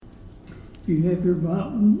If you have your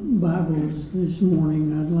Bibles this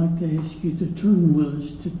morning, I'd like to ask you to turn with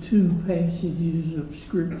us to two passages of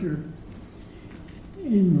Scripture.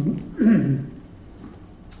 And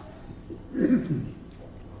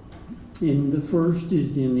the first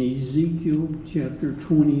is in Ezekiel chapter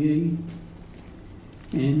 28,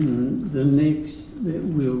 and the next that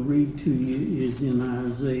we'll read to you is in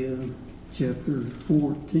Isaiah chapter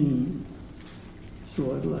 14.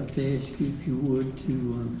 So I'd like to ask you, if you would,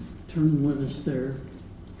 to turn with us there,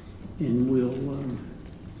 and we'll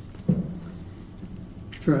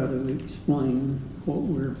try to explain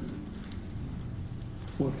what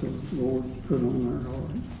the Lord's put on our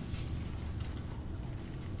heart.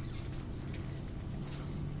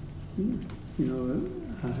 You know,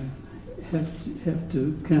 I have to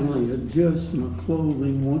kind of adjust my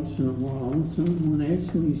clothing once in a while. And someone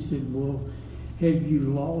asked me, he said, "Well, have you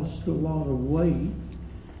lost a lot of weight?"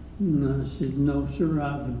 And I said, "No, sir,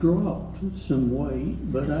 I've dropped some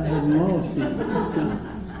weight, but I haven't lost it."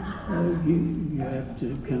 So you have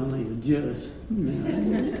to kind of adjust now.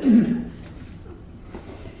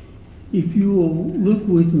 If you will look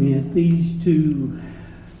with me at these two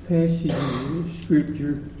passages of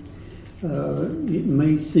Scripture, it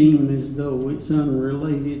may seem as though it's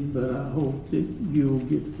unrelated, but I hope that you'll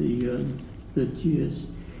get the gist.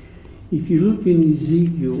 If you look in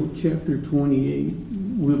Ezekiel chapter 28,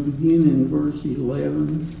 we'll begin in verse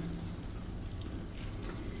 11.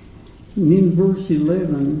 And in verse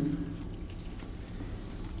 11,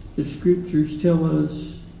 the Scriptures tell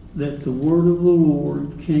us that the word of the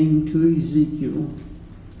Lord came to Ezekiel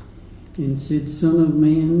and said, "Son of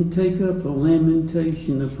man, take up a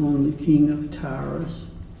lamentation upon the king of Tyrus,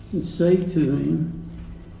 and say to him,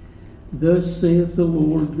 Thus saith the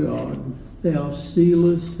Lord God, Thou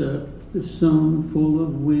sealest up the sum full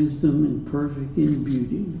of wisdom and perfect in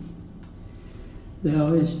beauty.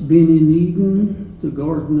 Thou hast been in Eden, the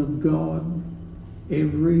garden of God.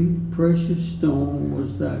 Every precious stone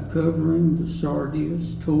was thy covering, the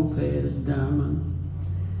sardius, topaz, diamond,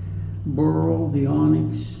 beryl, the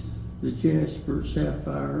onyx, the jasper,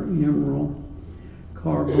 sapphire, emerald,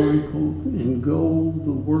 carbuncle, and gold,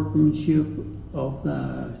 the workmanship of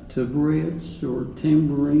thy tabrets, or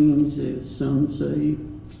tambourines, as some say,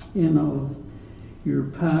 and of your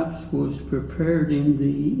pipes was prepared in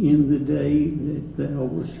thee in the day that thou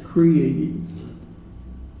wast created.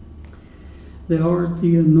 Thou art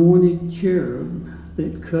the anointed cherub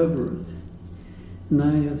that covereth, and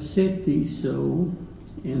I have set thee so,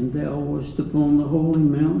 and thou wast upon the holy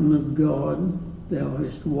mountain of God. Thou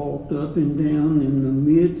hast walked up and down in the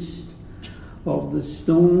midst of the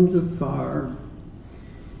stones of fire,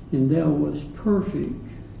 and thou wast perfect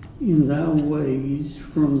in thy ways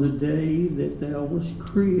from the day that thou wast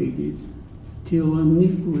created, till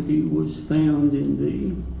iniquity was found in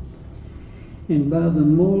thee. And by the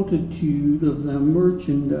multitude of thy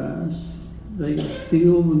merchandise they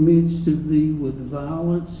fill the midst of thee with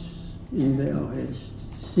violence, and thou hast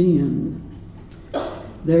sinned.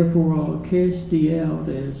 Therefore I'll cast thee out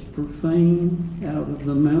as profane out of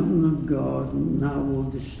the mountain of God, and I will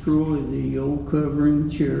destroy thee, O covering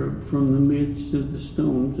cherub, from the midst of the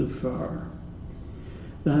stones of fire.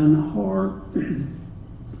 Thine heart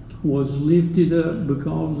was lifted up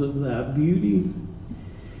because of thy beauty.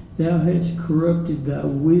 Thou hast corrupted thy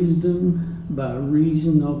wisdom by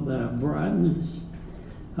reason of thy brightness.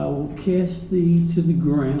 I will cast thee to the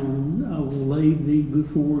ground. I will lay thee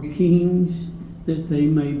before kings, that they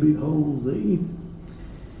may behold thee.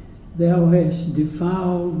 Thou hast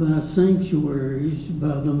defiled thy sanctuaries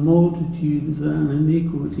by the multitude of thine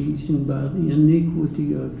iniquities, and by the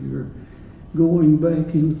iniquity of your going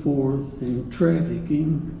back and forth and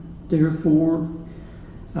trafficking. Therefore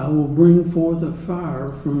I will bring forth a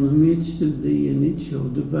fire from the midst of thee, and it shall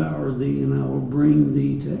devour thee, and I will bring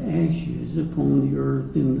thee to ashes upon the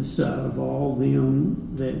earth in the sight of all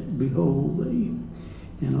them that behold thee.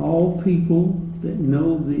 And all people that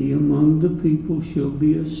know thee among the people shall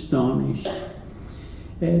be astonished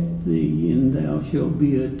at thee, and thou shalt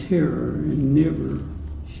be a terror, and never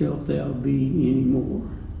shalt thou be any more."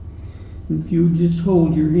 If you'll just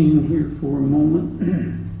hold your hand here for a moment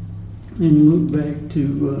and look back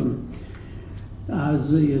to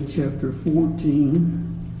Isaiah chapter 14,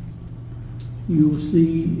 you'll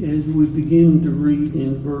see as we begin to read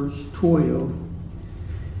in verse 12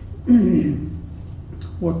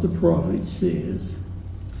 what the prophet says.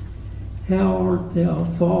 "How art thou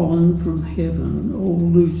fallen from heaven, O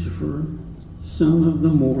Lucifer, son of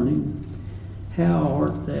the morning? How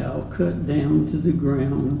art thou cut down to the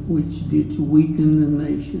ground, which didst weaken the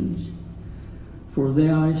nations? For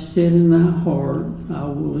thou hast said in thy heart, I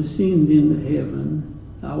will ascend into heaven.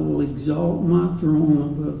 I will exalt my throne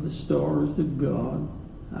above the stars of God.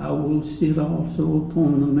 I will sit also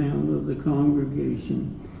upon the mount of the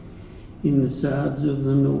congregation in the sides of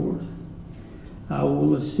the north. I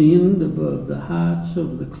will ascend above the heights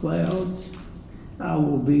of the clouds. I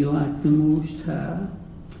will be like the Most High.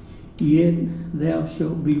 Yet thou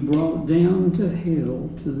shalt be brought down to hell,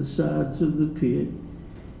 to the sides of the pit,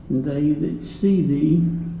 and they that see thee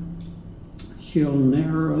shall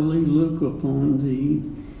narrowly look upon thee,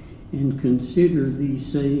 and consider thee,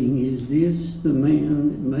 saying, Is this the man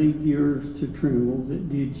that made the earth to tremble, that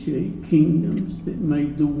did shake kingdoms, that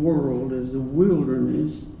made the world as a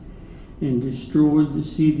wilderness, and destroyed the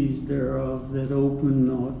cities thereof, that opened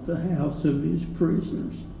not the house of his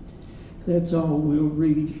prisoners? That's all we'll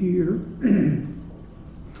read here. And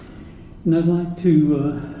I'd like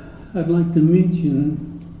to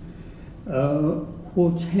mention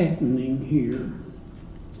what's happening here.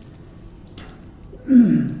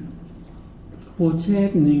 What's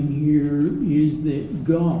happening here is that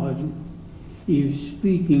God is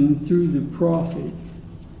speaking through the prophet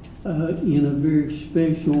in a very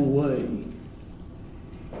special way.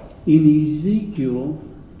 In Ezekiel,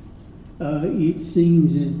 it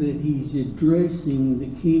seems as that he's addressing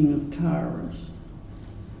the king of Tyrus.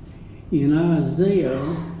 In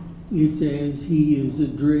Isaiah, it's as he is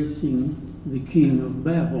addressing the king of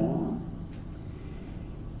Babylon.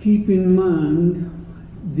 Keep in mind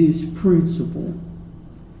this principle,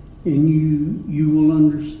 and you will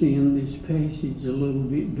understand this passage a little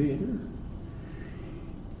bit better.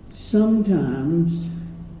 Sometimes,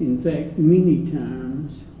 in fact many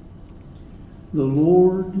times, the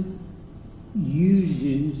Lord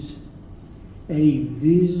uses a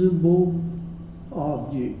visible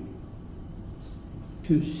object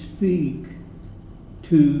to speak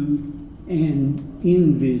to an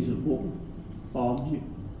invisible object.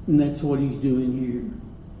 And that's what he's doing here.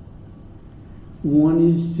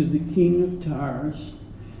 One is to the king of Tyrus,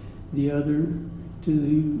 the other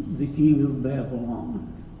to the king of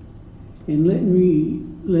Babylon. And let me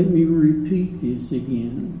repeat this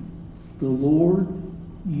again. The Lord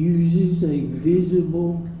uses a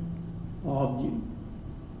visible object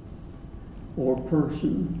or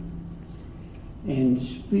person and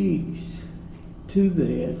speaks to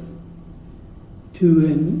that, to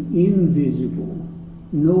an invisible.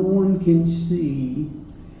 No one can see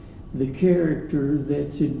the character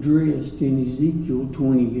that's addressed in Ezekiel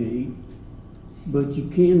 28, but you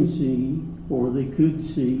can see, or they could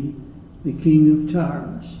see, the king of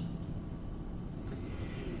Tyrus.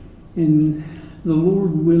 And the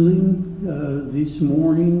Lord willing, this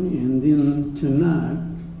morning and then tonight,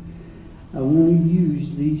 I want to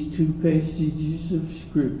use these two passages of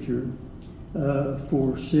Scripture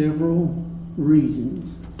for several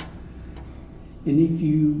reasons. And if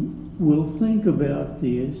you will think about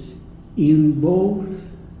this, in both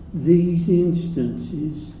these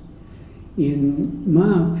instances, in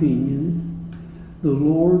my opinion, the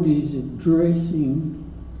Lord is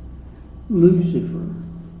addressing Lucifer.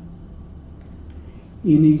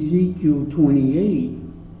 In Ezekiel 28,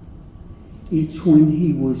 it's when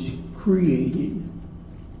he was created.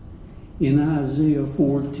 In Isaiah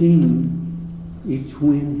 14, it's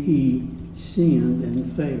when he sinned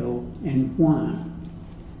and fell, and why.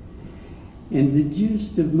 And the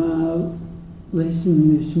gist of my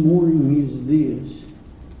lesson this morning is this: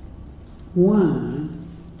 why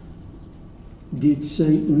did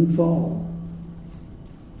Satan fall?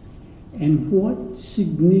 And what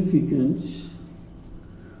significance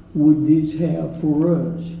would this have for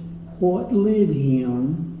us? What led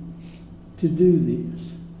him to do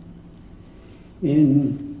this?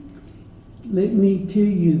 And let me tell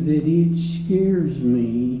you that it scares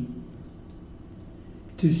me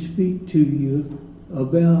to speak to you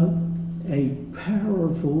about a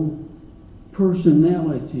powerful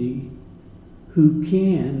personality who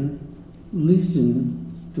can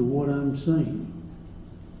listen to what I'm saying.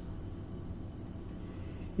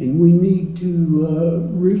 And we need to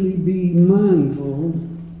really be mindful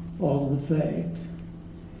of the fact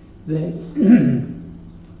that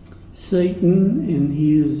Satan and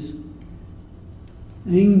his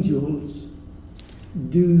angels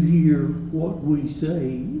do hear what we say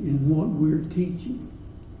and what we're teaching.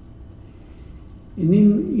 And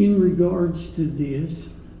in regards to this,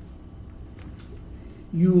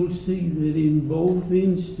 you will see that in both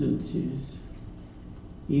instances,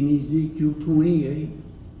 in Ezekiel 28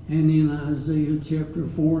 and in Isaiah chapter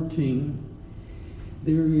 14,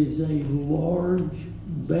 there is a large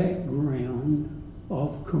background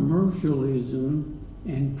of commercialism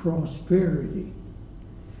and prosperity.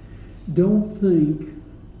 Don't think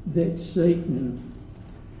that Satan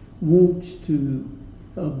wants to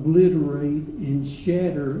obliterate and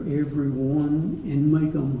shatter everyone and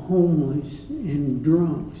make them homeless and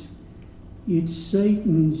drunks. It's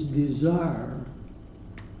Satan's desire.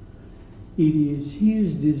 It is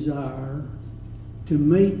his desire to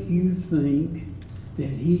make you think that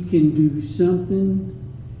he can do something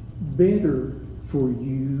better for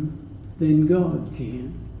you than God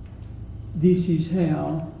can. This is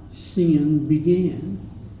how sin began.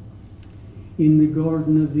 In the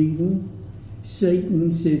Garden of Eden,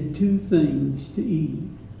 Satan said two things to Eve.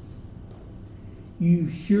 You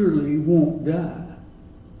surely won't die.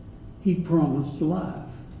 He promised life.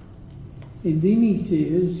 And then he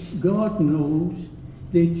says, God knows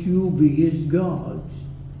that you'll be as gods.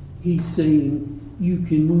 He's saying you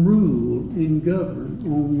can rule and govern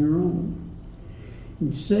on your own.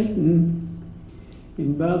 And Satan,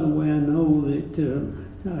 and by the way, I know that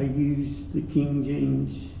I use the King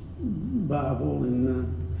James Bible,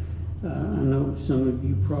 and I know some of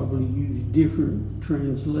you probably use different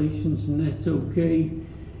translations, and that's okay,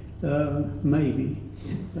 maybe.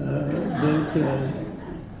 But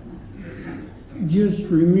just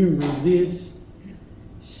remember this: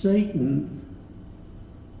 Satan,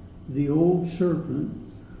 the old serpent,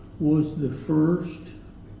 was the first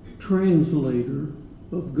translator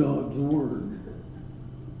of God's Word.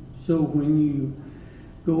 So when you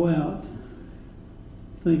go out,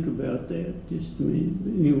 think about that just a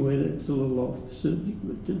minute. Anyway, that's a little off the subject,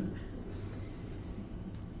 but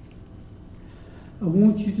I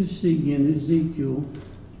want you to see in Ezekiel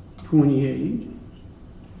 28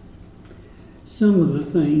 some of the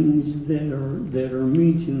things that are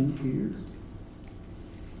mentioned here.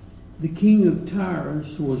 The king of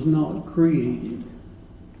Tyrus was not created.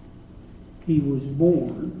 He was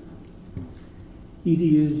born. It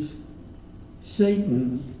is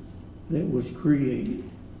Satan that was created.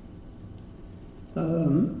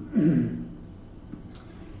 And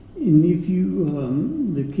if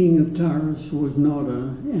you, the king of Tyrus was not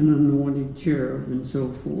an anointed cherub and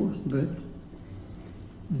so forth, but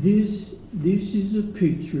this is a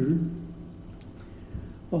picture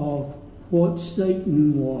of what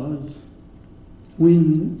Satan was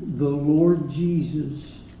when the Lord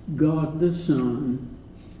Jesus, God the Son,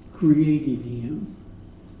 created him.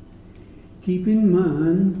 Keep in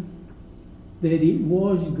mind that it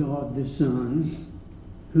was God the Son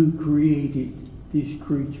who created this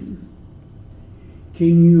creature.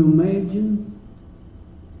 Can you imagine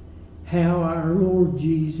how our Lord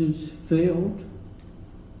Jesus felt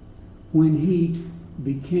when he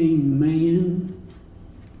became man,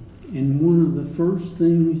 and one of the first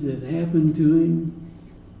things that happened to him,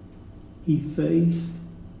 he faced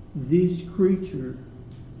this creature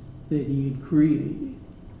that he had created?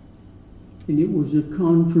 And it was a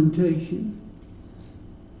confrontation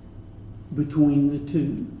between the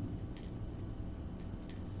two.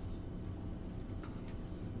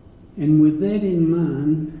 And with that in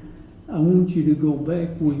mind, I want you to go back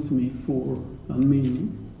with me for a minute.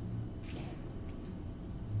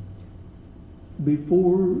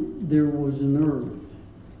 Before there was an earth,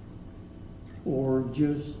 or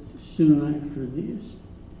just soon after this,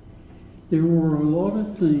 there were a lot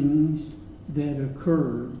of things that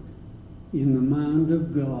occurred in the mind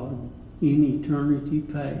of God in eternity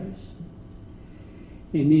past.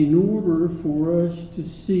 And in order for us to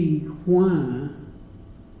see why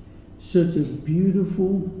such a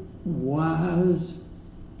beautiful, wise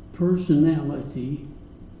personality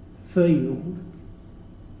failed,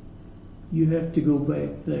 you have to go back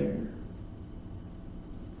there.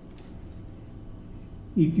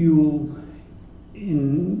 If you'll,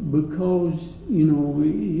 and because,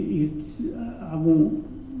 I won't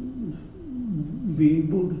be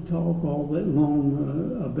able to talk all that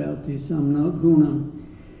long about this. I'm not going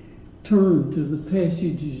to turn to the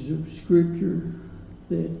passages of Scripture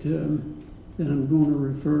that I'm going to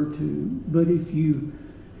refer to. But if you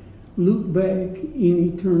look back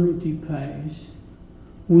in eternity past,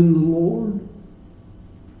 when the Lord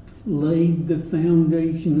laid the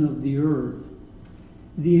foundation of the earth,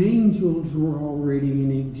 the angels were already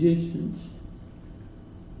in existence.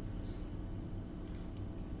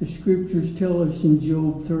 The Scriptures tell us in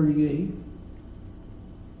Job 38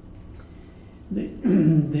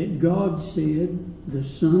 that God said, the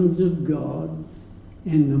sons of God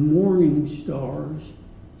and the morning stars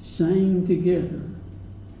sang together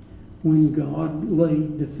when God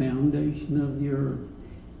laid the foundation of the earth.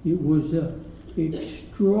 It was an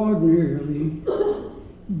extraordinarily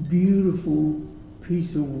beautiful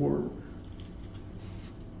piece of work.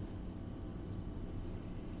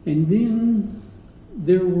 And then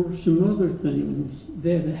there were some other things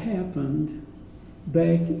that happened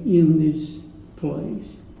back in this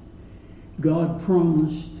place. God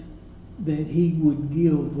promised that He would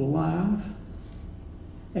give life,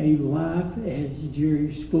 a life as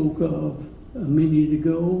Jerry spoke of a minute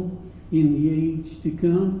ago, in the age to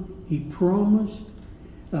come. He promised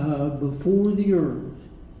before the earth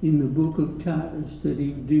in the book of Titus that He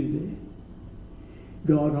would do that.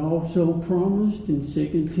 God also promised in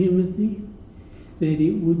 2 Timothy that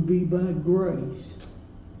it would be by grace,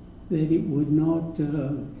 that it would not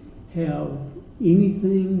have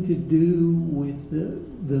anything to do with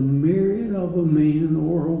the merit of a man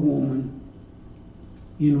or a woman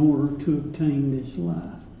in order to obtain this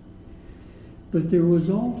life. But there was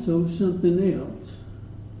also something else.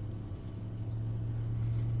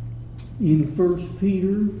 In 1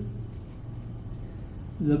 Peter,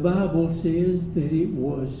 the Bible says that it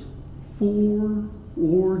was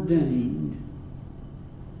foreordained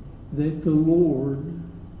that the Lord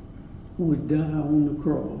would die on the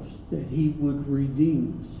cross, that He would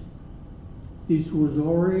redeem us. This was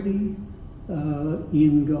already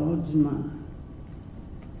in God's mind,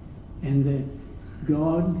 and that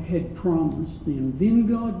God had promised them. Then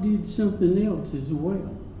God did something else as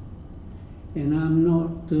well. And I'm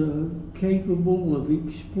not capable of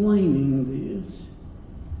explaining this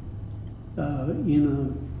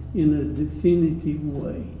in a definitive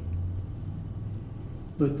way.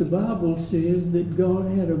 But the Bible says that God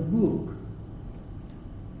had a book,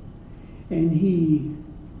 and He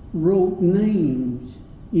wrote names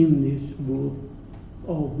in this book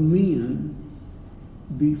of men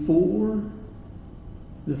before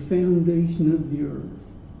the foundation of the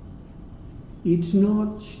earth. It's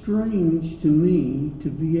not strange to me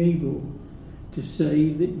to be able to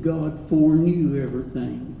say that God foreknew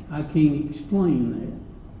everything. I can't explain that.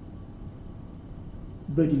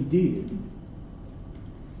 But He did.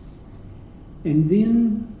 And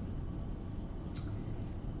then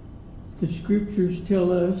the scriptures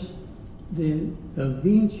tell us that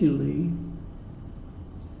eventually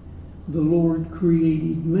the Lord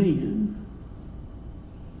created man.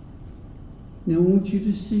 Now I want you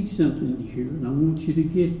to see something here, and I want you to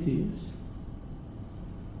get this.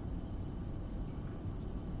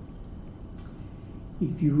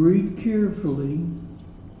 If you read carefully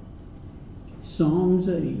Psalms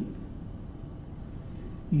 8,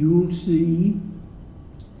 you'll see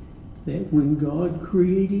that when God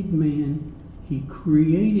created man, He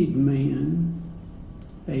created man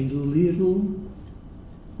a little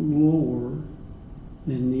lower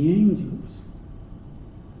than the angels.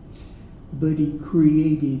 But He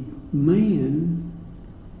created man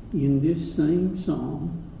in this same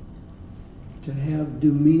psalm to have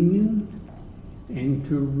dominion and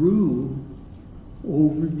to rule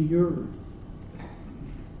over the earth.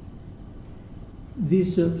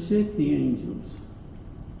 This upset the angels.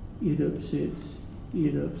 It upset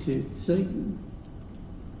Satan.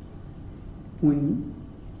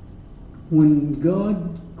 When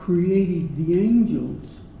God created the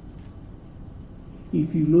angels,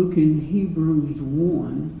 if you look in Hebrews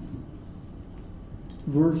 1,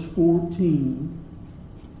 verse 14,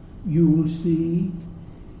 you will see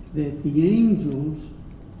that the angels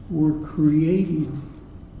were created,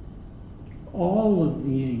 all of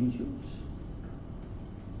the angels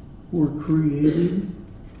were created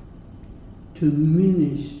to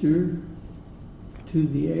minister to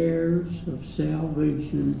the heirs of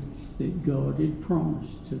salvation that God had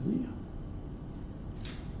promised to them.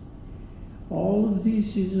 All of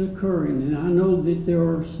this is occurring, and I know that there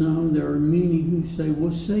are many who say,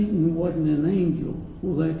 well, Satan wasn't an angel.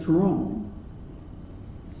 Well, that's wrong,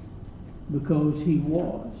 because he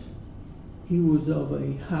was. He was of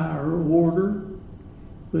a higher order,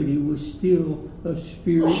 but he was still a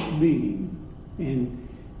spirit being, and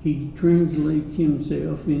he translates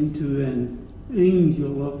himself into an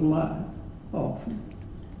angel of light often.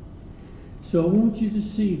 So I want you to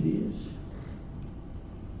see this.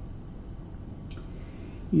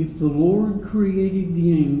 If the Lord created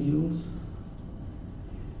the angels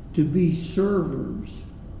to be servers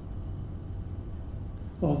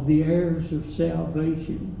of the heirs of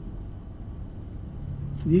salvation,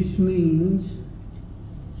 this means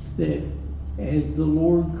that as the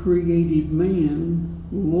Lord created man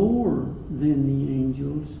lower than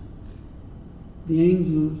the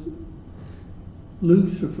angels,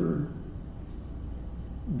 Lucifer,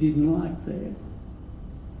 didn't like that.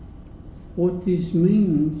 What this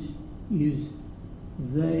means is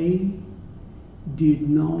they did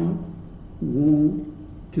not want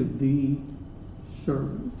to be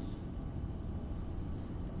servants.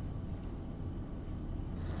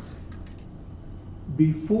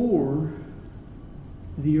 Before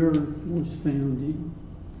the earth was founded,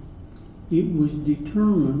 it was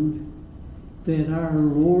determined that our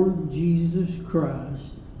Lord Jesus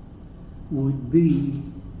Christ would be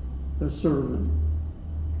a servant.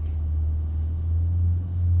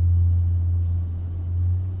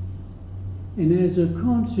 And as a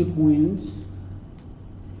consequence,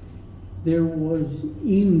 there was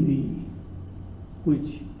envy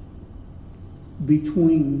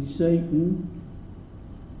between Satan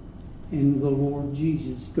and the Lord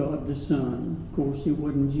Jesus, God the Son. Of course, it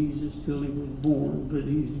wasn't Jesus till he was born, but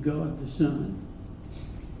he's God the Son.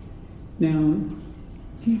 Now,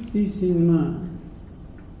 keep this in mind.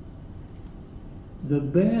 The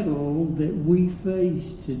battle that we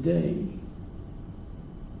face today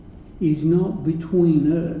is not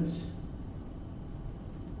between us.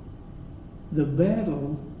 The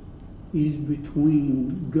battle is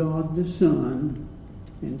between God the Son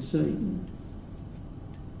and Satan.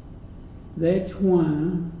 That's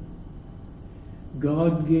why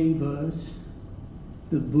God gave us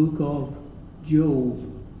the book of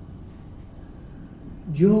Job.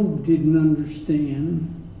 Job didn't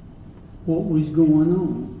understand what was going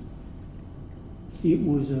on. It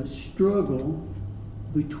was a struggle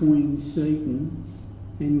between Satan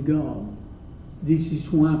and God. This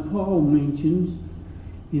is why Paul mentions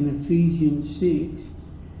in Ephesians 6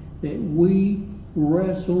 that we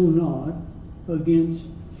wrestle not against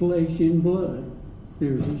flesh and blood.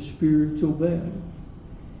 There's a spiritual battle.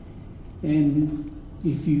 And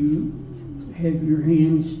if you have your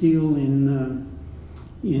hand still in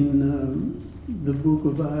the book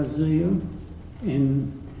of Isaiah,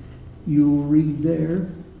 and you'll read there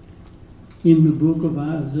in the book of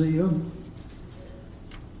Isaiah,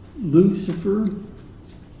 Lucifer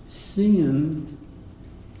sinned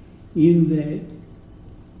in that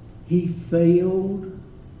he failed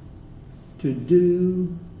to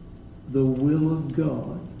do the will of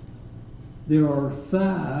God. There are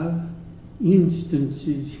 5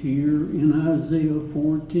 instances here in Isaiah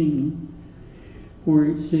 14 where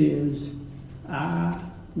it says, I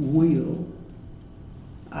will.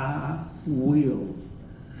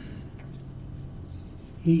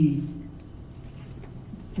 He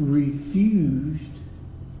refused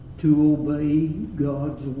to obey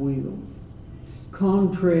God's will.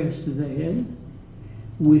 Contrast that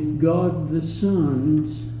with God the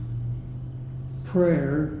Son's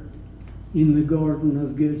prayer in the Garden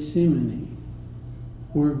of Gethsemane,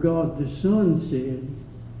 where God the Son said,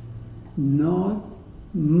 not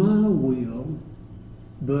my will,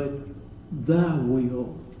 but thy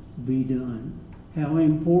will be done. How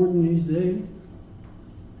important is that?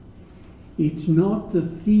 It's not the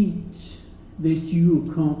feats that you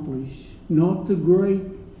accomplish, not the great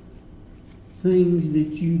things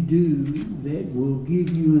that you do that will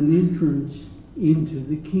give you an entrance into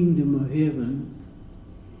the kingdom of heaven.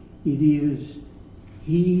 It is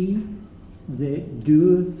he that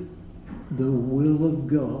doeth the will of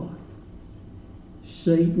God.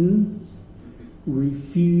 Satan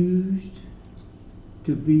refused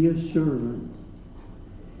to be a servant.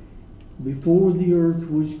 Before the earth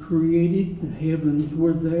was created, the heavens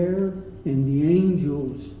were there, and the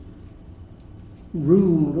angels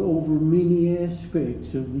ruled over many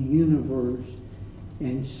aspects of the universe.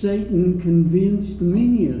 And Satan convinced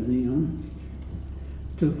many of them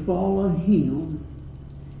to follow him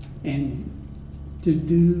and to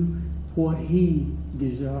do what he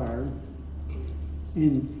desired.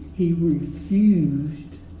 And he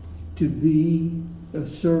refused to be a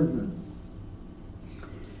servant.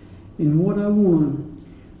 And what I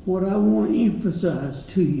want to emphasize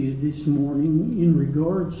to you this morning in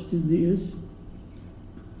regards to this,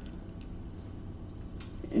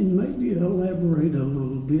 and maybe elaborate a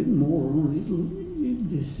little bit more on it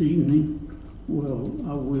this evening. Well,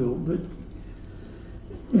 I will, but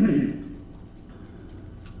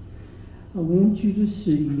I want you to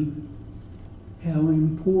see how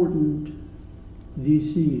important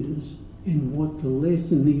this is and what the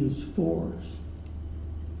lesson is for us.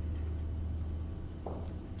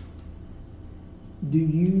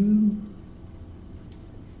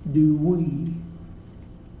 Do we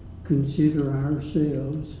consider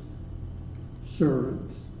ourselves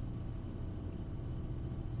servants?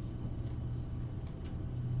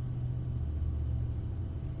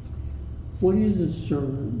 What is a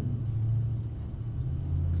servant?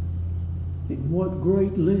 And what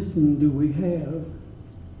great lesson do we have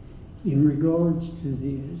in regards to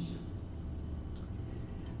this?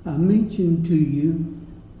 I mentioned to you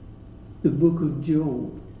the book of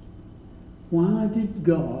Job. Why would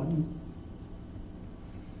God,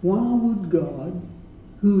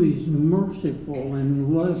 who is merciful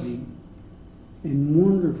and loving and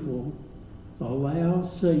wonderful, allow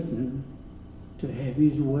Satan to have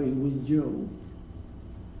his way with Job?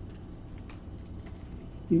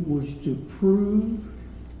 It was to prove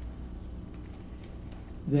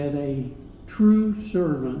that a true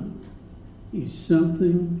servant is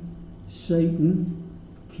something Satan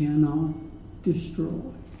cannot destroy.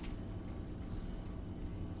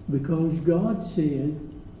 Because God said,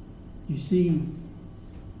 you see,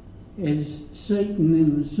 as Satan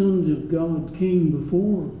and the sons of God came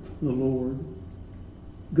before the Lord,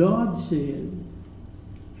 God said,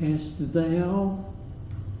 hast thou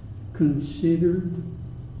considered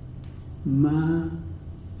my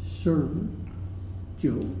servant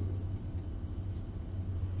Job?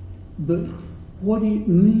 But what it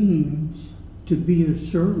means to be a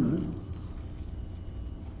servant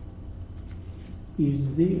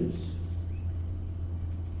is this.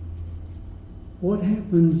 What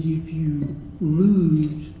happens if you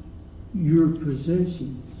lose your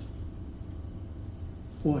possessions?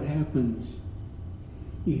 What happens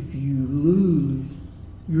if you lose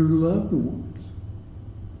your loved ones?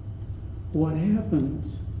 What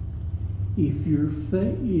happens if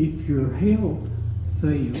your health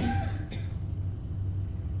fails?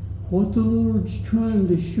 What the Lord's trying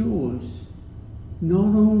to show us,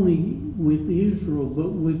 not only with Israel,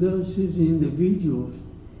 but with us as individuals,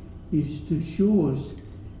 is to show us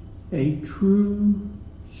a true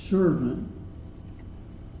servant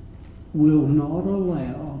will not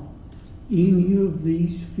allow any of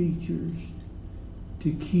these features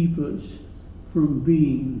to keep us from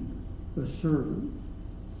being a servant.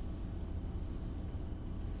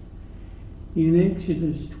 In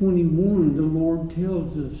Exodus 21, the Lord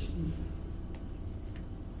tells us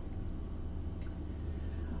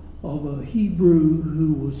of a Hebrew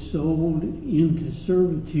who was sold into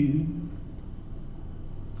servitude,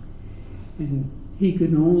 and he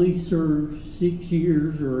could only serve 6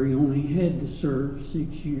 years, or he only had to serve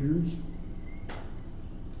 6 years.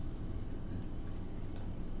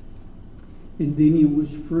 And then he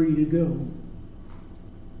was free to go.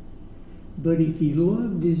 But if he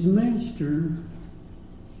loved his master,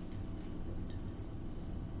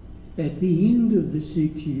 at the end of the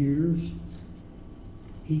 6 years,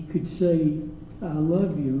 he could say, I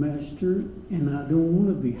love you, master, and I don't want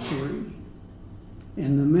to be free.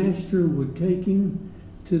 And the master would take him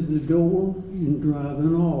to the door and drive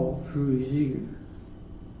an awl through his ear.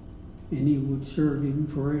 And he would serve him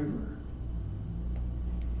forever.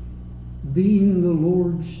 Being the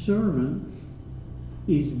Lord's servant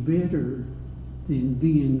is better than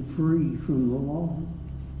being free from the law.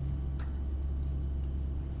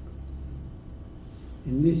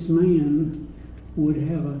 And this man would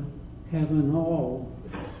have an awl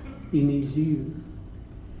in his ear.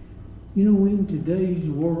 You know, in today's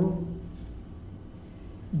world,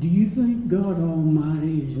 do you think God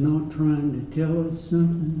Almighty is not trying to tell us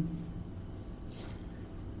something?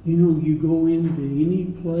 You know, you go into any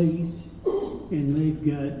place and they've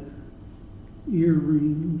got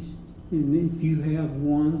earrings, and if you have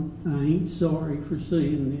one, I ain't sorry for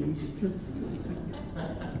saying this.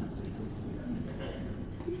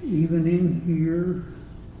 Even in here,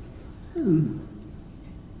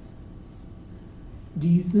 do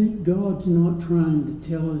you think God's not trying to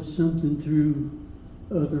tell us something through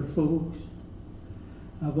other folks?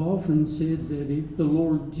 I've often said that if the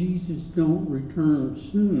Lord Jesus don't return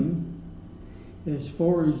soon, as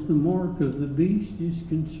far as the mark of the beast is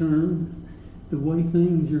concerned, the way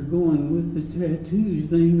things are going with the tattoos,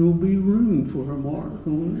 there ain't gonna be room for a mark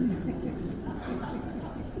on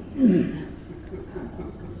there.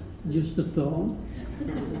 Just a thought.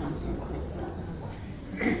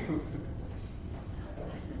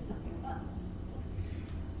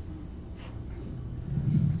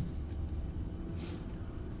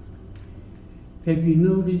 Have you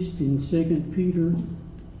noticed in 2 Peter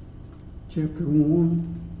chapter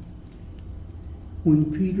 1,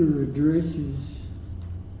 when Peter addresses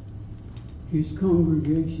his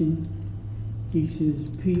congregation, he says,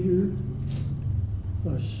 Peter,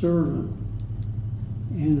 a servant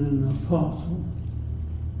and an apostle.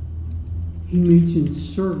 He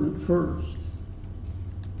mentions servant first.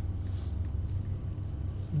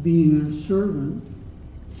 Being a servant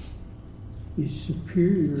is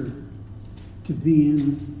superior to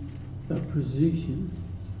being a position.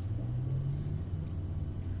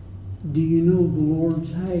 Do you know the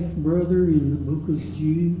Lord's half-brother in the book of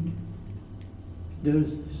Jude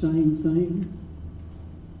does the same thing?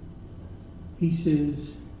 He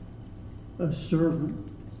says, a servant.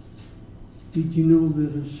 Did you know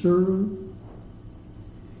that a servant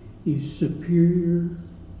is superior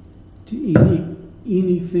to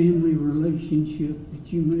any family relationship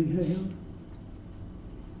that you may have?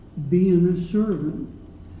 Being a servant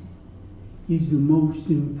is the most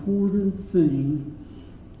important thing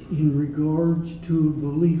in regards to a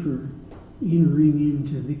believer entering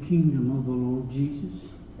into the kingdom of the Lord Jesus.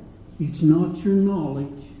 It's not your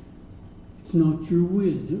knowledge. It's not your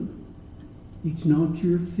wisdom. It's not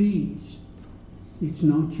your feats. It's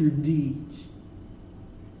not your deeds.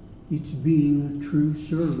 It's being a true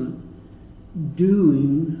servant,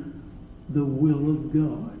 doing the will of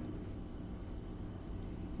God.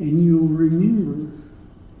 And you'll remember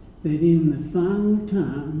that in the final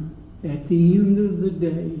time, at the end of the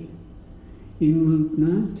day, in Luke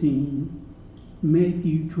 19,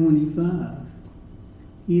 Matthew 25,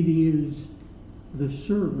 it is the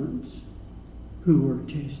servants who are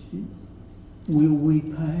tested. Will we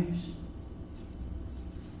pass?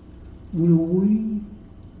 Will we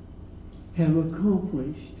have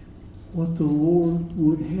accomplished what the Lord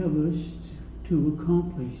would have us to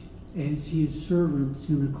accomplish as His servants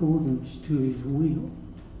in accordance to His will?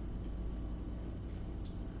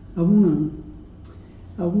 I want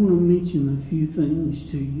to mention a few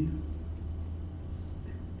things to you.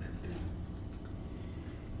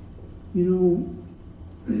 You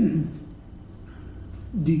know,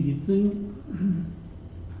 do you think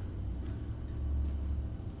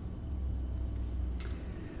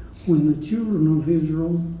when the children of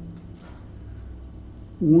Israel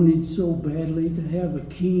wanted so badly to have a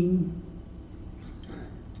king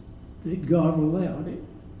that God allowed it?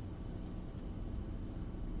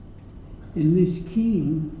 And this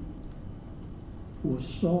king was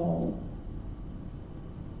Saul.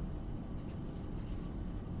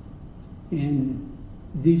 And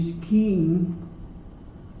this king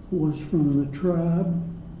was from the tribe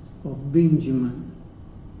of Benjamin.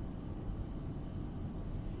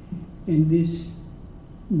 And this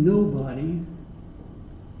nobody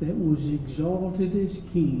that was exalted as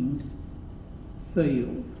king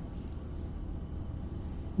failed.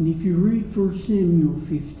 And if you read 1 Samuel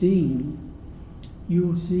 15,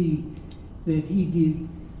 you'll see that he did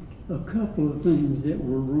a couple of things that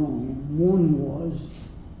were wrong. One was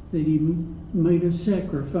that he made a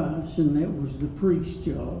sacrifice, and that was the priest's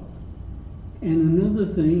job. And another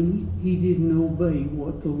thing, he didn't obey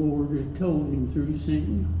what the Lord had told him through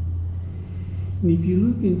Samuel. And if you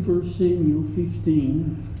look in 1 Samuel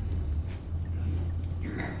 15,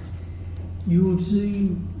 you will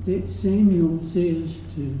see that Samuel says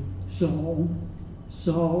to Saul,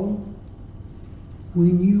 Saul,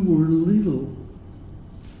 when you were little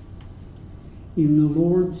in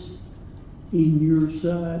your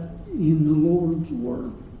sight, in the Lord's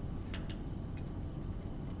work,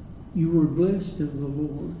 you were blessed of the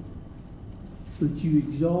Lord, but you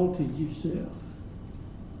exalted yourself.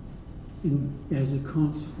 And as a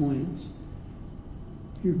consequence,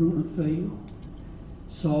 you're going to fail.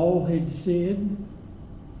 Saul had said,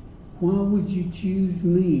 why would you choose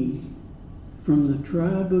me from the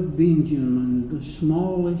tribe of Benjamin, the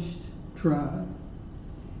smallest tribe?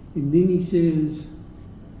 And then he says,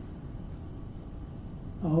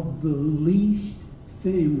 of the least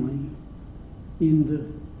family in the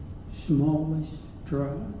smallest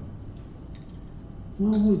tribe.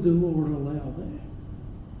 Why would the Lord allow that?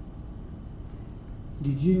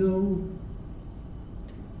 Did you know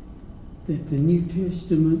that the New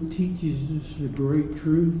Testament teaches us a great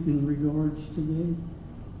truth in regards to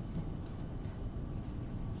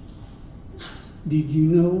that? Did you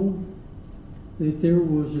know that there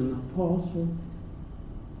was an apostle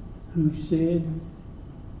who said,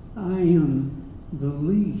 I am the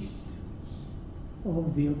least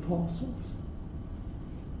of the apostles?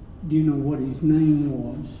 Do you know what his name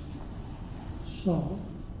was? Saul.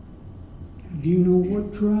 Do you know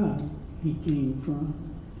what tribe he came from?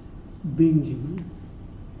 Benjamin.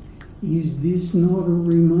 Is this not a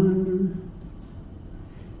reminder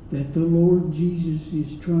that the Lord Jesus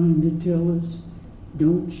is trying to tell us,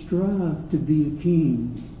 don't strive to be a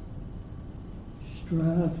king.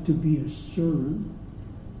 Strive to be a servant.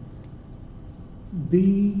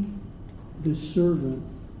 Be the servant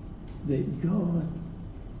that God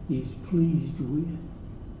is pleased with.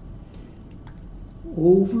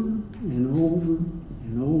 Over and over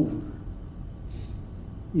and over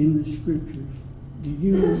in the scriptures. Did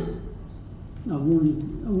you know? I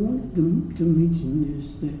wanted to mention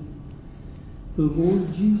this, that the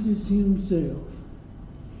Lord Jesus himself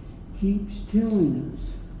keeps telling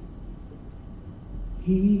us,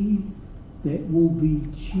 he that will be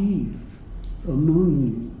chief among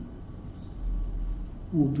you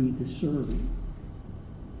will be the servant.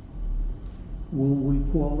 Will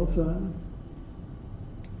we qualify?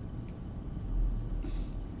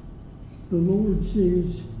 The Lord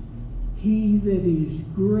says, he that is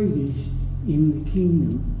greatest in the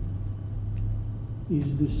kingdom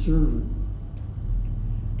is the servant.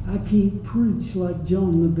 I can't preach like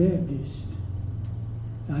John the Baptist.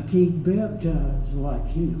 I can't baptize like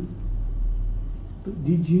him. But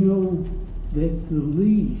did you know that the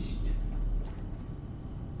least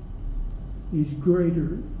is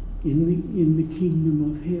greater in the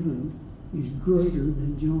kingdom of heaven, is greater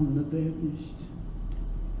than John the Baptist?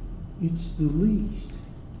 It's the least.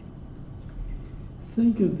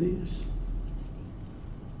 Think of this.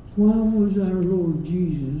 Why was our Lord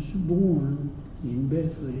Jesus born in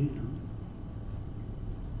Bethlehem?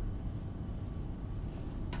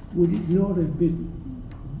 Would it not have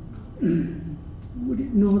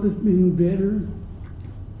been better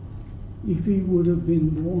if he would have been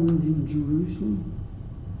born in Jerusalem?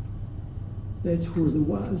 That's where the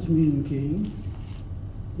wise men came.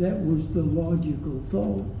 That was the logical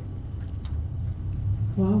thought.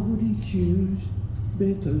 Why would he choose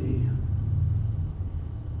Bethlehem?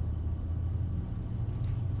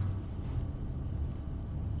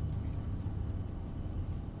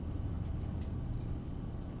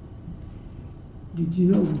 Did you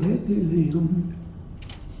know Bethlehem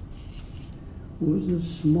was a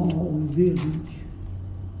small village?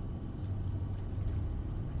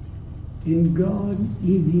 And God,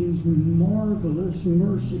 in his marvelous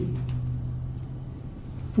mercy,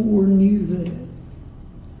 foreknew that.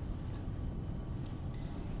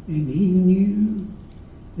 And he knew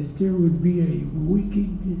that there would be a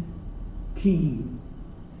wicked king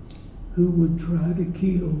who would try to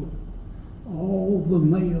kill all the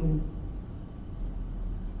male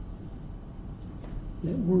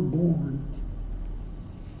that were born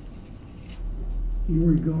in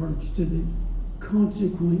regards to that.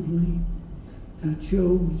 Consequently, he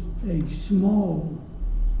chose a small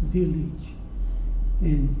village,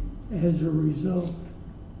 and as a result,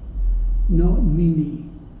 not many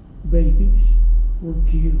babies were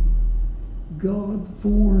killed. God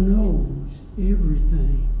foreknows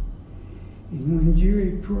everything. And when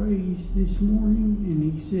Jerry prays this morning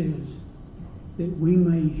and he says that we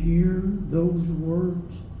may hear those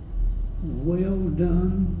words, well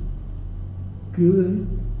done, good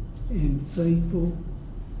and faithful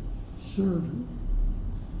servant.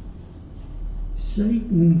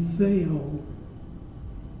 Satan fell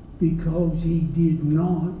because he did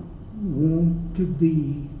not want to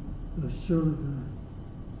be a servant.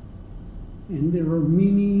 And there are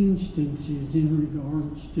many instances in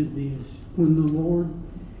regards to this. When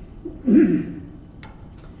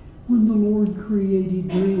the Lord created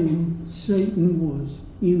man, Satan was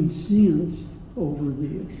incensed over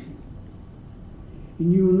this.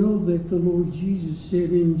 And you will know that the Lord Jesus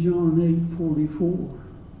said in John 8:44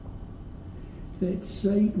 that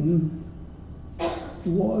Satan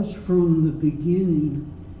was from the beginning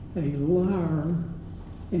a liar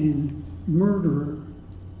and murderer.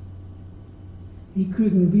 He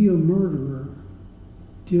couldn't be a murderer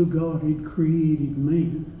till God had created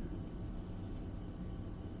man.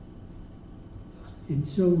 And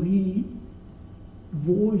so he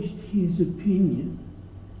voiced his opinion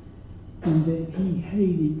and that he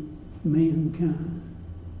hated mankind.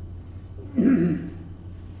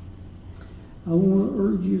 I want to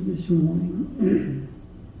urge you this morning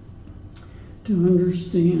to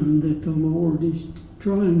understand that the Lord is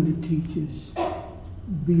trying to teach us,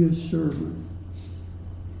 be a servant.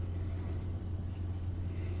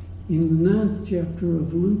 In the 9th chapter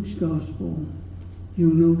of Luke's Gospel,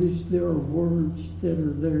 you'll notice there are words that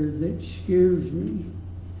are there that scares me.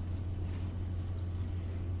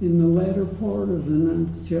 In the latter part of the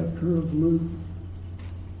 9th chapter of Luke,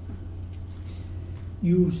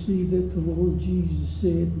 you will see that the Lord Jesus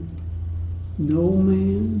said, "No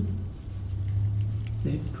man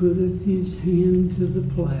that putteth his hand to the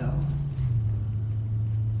plow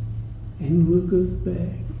and looketh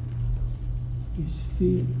back is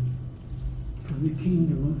fit for the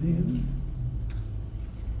kingdom of heaven."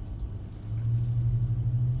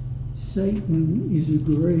 Satan is a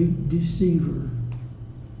great deceiver.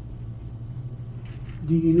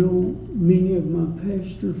 Do you know many of my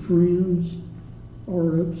pastor friends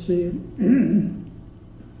are upset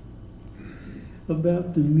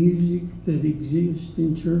about the music that exists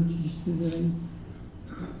in churches today?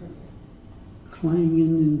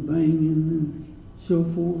 Clanging and banging and so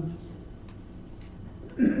forth.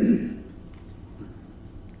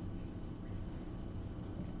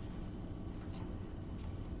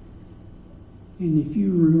 And if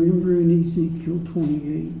you remember in Ezekiel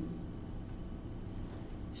 28,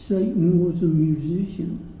 Satan was a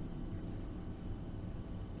musician.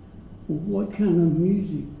 Well, what kind of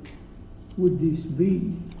music would this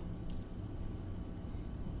be?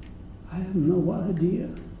 I have no idea.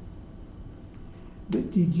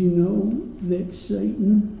 But did you know that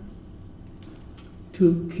Satan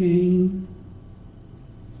took Cain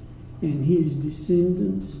and his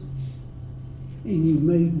descendants, and he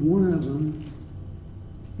made one of them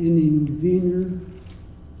an inventor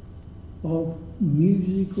of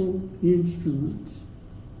musical instruments.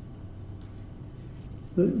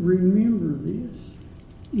 But remember this,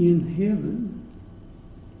 in heaven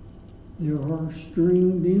there are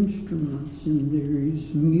stringed instruments and there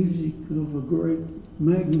is music of a great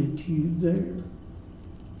magnitude there.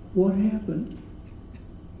 What happened?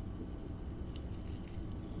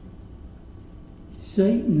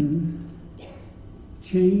 Satan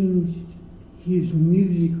changed his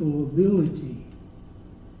musical ability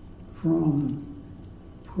from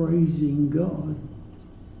praising God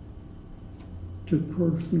to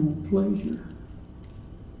personal pleasure.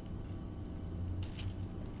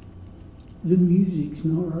 The music's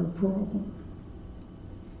not our problem.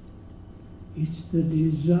 It's the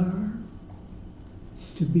desire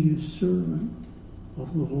to be a servant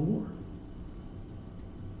of the Lord.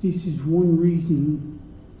 This is one reason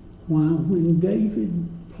why when David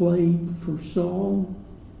played for Saul,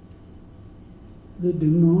 the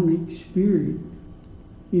demonic spirit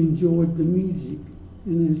enjoyed the music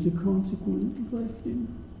and as a consequence left him.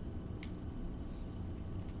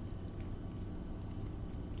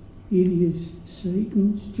 It is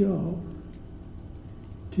Satan's job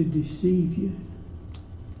to deceive you,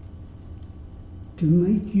 to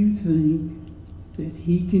make you think that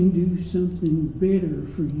he can do something better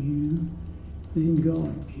for you than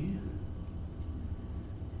God can.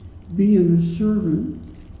 Being a servant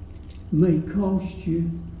may cost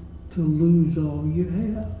you to lose all you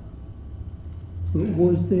have. But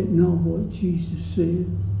was that not what Jesus said?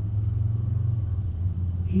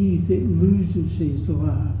 He that loses his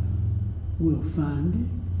life will find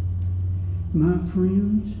it. My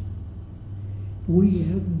friends, we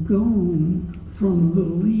have gone from the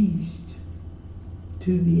least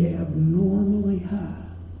to the abnormally high.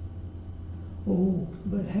 Oh,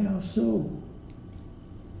 but how so?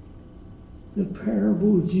 The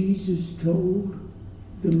parable Jesus told,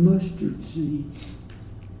 the mustard seed,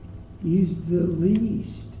 is the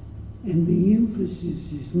least, and the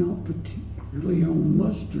emphasis is not particularly on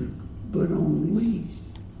mustard, but on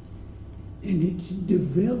least. And it's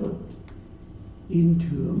developed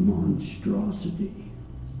into a monstrosity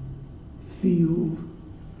filled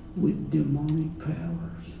with demonic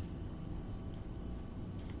powers.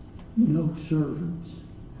 No servants.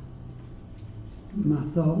 My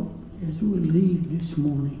thought as we leave this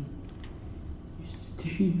morning is to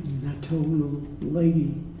tell you, and I told a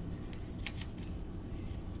lady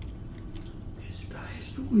this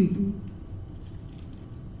past week,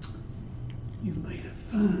 you made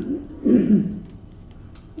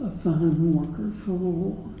a fine worker for the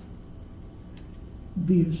Lord.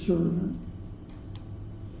 Be a servant.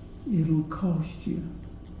 It'll cost you.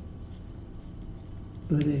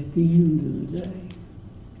 But at the end of the day,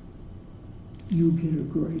 you'll get a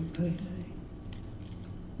great payday.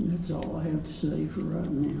 And that's all I have to say for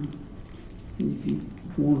right now. And if you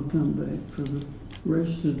want to come back for the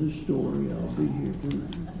rest of the story, I'll be here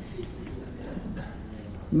tonight.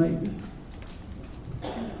 Maybe.